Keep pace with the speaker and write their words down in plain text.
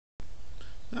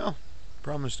Well,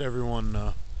 promised everyone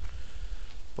a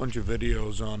bunch of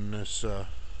videos on this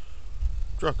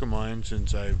truck of mine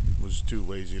since I was too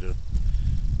lazy to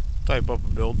type up a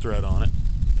build thread on it.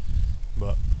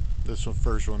 But this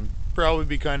first one probably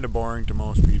be kind of boring to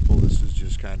most people. This is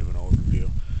just kind of an overview.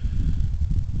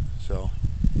 So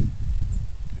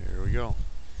here we go.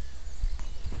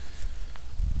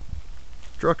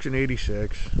 Truck's an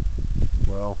 86.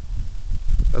 Well,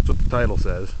 that's what the title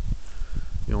says.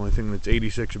 The only thing that's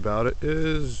 86 about it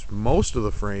is most of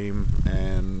the frame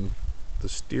and the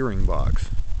steering box.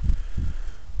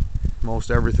 Most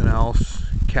everything else,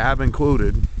 cab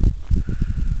included,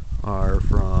 are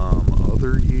from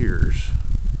other years.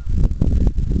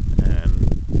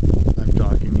 And I'm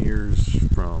talking years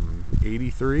from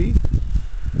 83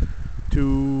 to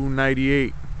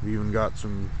 98. We even got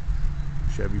some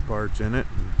Chevy parts in it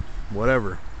and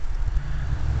whatever.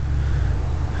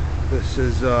 This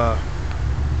is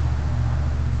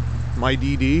my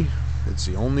DD. It's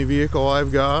the only vehicle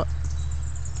I've got,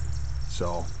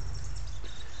 so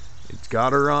it's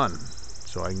gotta run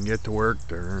so I can get to work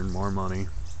to earn more money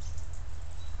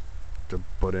to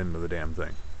put into the damn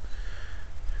thing.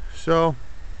 So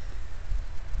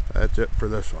that's it for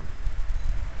this one.